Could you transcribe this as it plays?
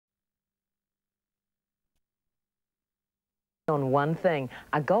on one thing,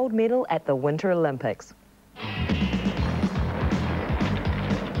 a gold medal at the Winter Olympics.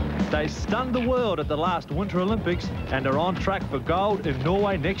 They stunned the world at the last Winter Olympics and are on track for gold in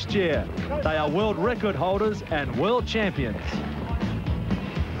Norway next year. They are world record holders and world champions.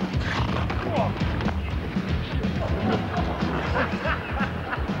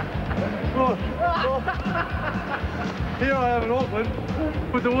 Here I am in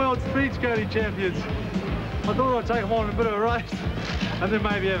Auckland with the world speed skating champions. I thought I'd take them on a bit of a race and then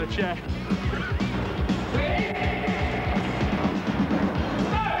maybe have a chat.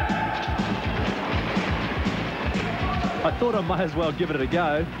 I thought I might as well give it a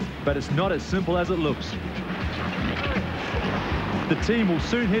go, but it's not as simple as it looks. The team will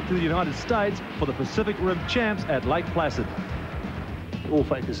soon head to the United States for the Pacific Rim Champs at Lake Placid. All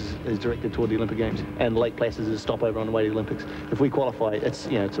focus is directed toward the Olympic Games, and Lake Placid is a stopover on the way to the Olympics. If we qualify, it's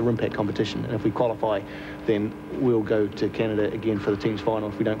a rim pack competition, and if we qualify, then we'll go to Canada again for the team's final.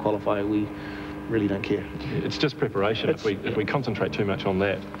 If we don't qualify, we really don't care. It's just preparation. If we concentrate too much on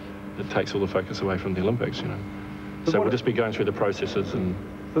that, it takes all the focus away from the Olympics, So we'll just be going through the processes and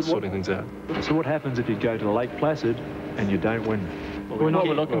sorting things out. So what happens if you go to Lake Placid and you don't win? What we're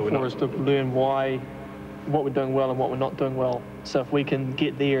looking for is to learn what we're doing well and what we're not doing well. So if we can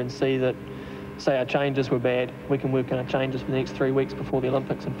get there and see that, say our changes were bad, we can work on our changes for the next 3 weeks before the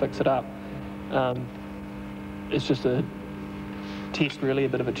Olympics and fix it up. It's just a test really, a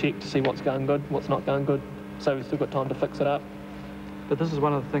bit of a check to see what's going good, what's not going good. So we've still got time to fix it up. But this is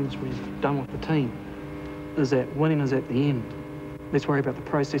one of the things we've done with the team, is that winning is at the end. Let's worry about the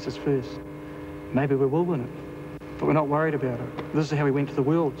processes first. Maybe we will win it, but we're not worried about it. This is how we went to the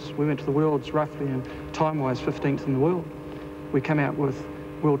Worlds. We went to the Worlds roughly, and time-wise, 15th in the world. We came out with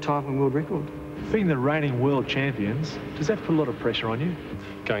world title and world record. Being the reigning world champions, does that put a lot of pressure on you?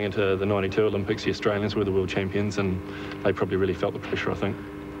 Going into the '92 Olympics, the Australians were the world champions, and they probably really felt the pressure, I think.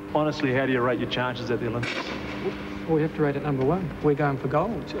 Honestly, how do you rate your chances at the Olympics? Well, we have to rate it number one. We're going for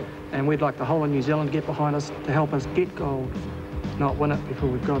gold. Sure. And we'd like the whole of New Zealand to get behind us to help us get gold, not win it before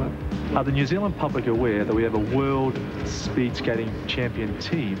we've got it. Are the New Zealand public aware that we have a world speed skating champion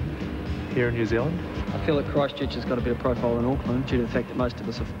team here in New Zealand? I feel that Christchurch has got a better profile than Auckland due to the fact that most of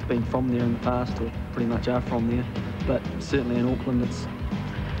us have been from there in the past, or pretty much are from there. But certainly in Auckland, it's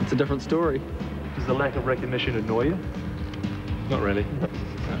a different story. Does the lack of recognition annoy you? Not really.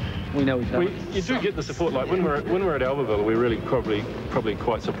 We know each other. You do get the support. Like when we're at Albertville, we're really probably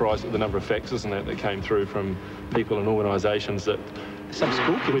quite surprised at the number of faxes and that came through from people and organisations that some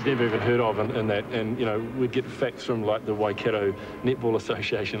school kids we'd never even heard of, and we'd get fax from like the Waikato Netball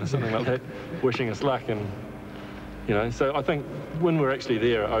Association or something like that, wishing us luck, and so I think when we're actually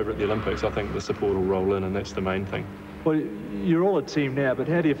there over at the Olympics, I think the support will roll in, and that's the main thing. Well, you're all a team now, but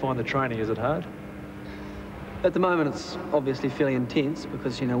how do you find the training? Is it hard? At the moment, it's obviously fairly intense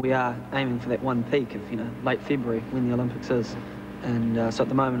because, we are aiming for that one peak of, late February when the Olympics is. And so at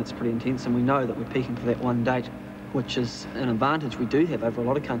the moment, it's pretty intense, and we know that we're peaking for that one date, which is an advantage we do have over a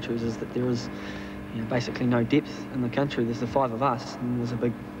lot of countries, is that there is, basically no depth in the country. There's the 5 of us, and there's a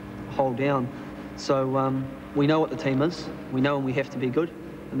big hole down. So we know what the team is. We know when we have to be good,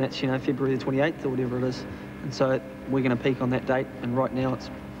 and that's, February the 28th or whatever it is. And so we're going to peak on that date, and right now it's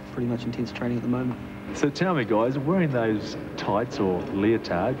pretty much intense training at the moment. So tell me, guys, wearing those tights or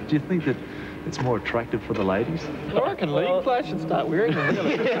leotard, do you think that it's more attractive for the ladies? I reckon league players should start wearing them.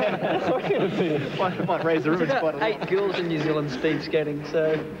 Might raise the image quite a lot. 8 girls in New Zealand speed skating,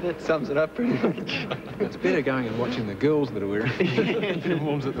 so that sums it up pretty much. It's better going and watching the girls that are wearing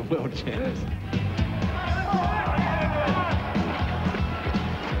uniforms at the World Champs.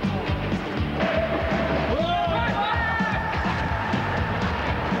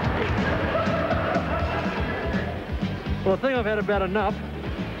 Well, I think I've had about enough.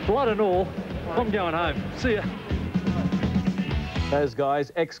 Blood and all, I'm going home. See ya. Those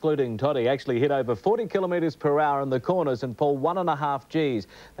guys, excluding Toddy, actually hit over 40 kilometres per hour in the corners and pull 1.5 Gs.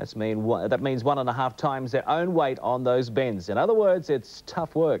 That means 1.5 times their own weight on those bends. In other words, it's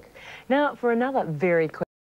tough work. Now, for another very quick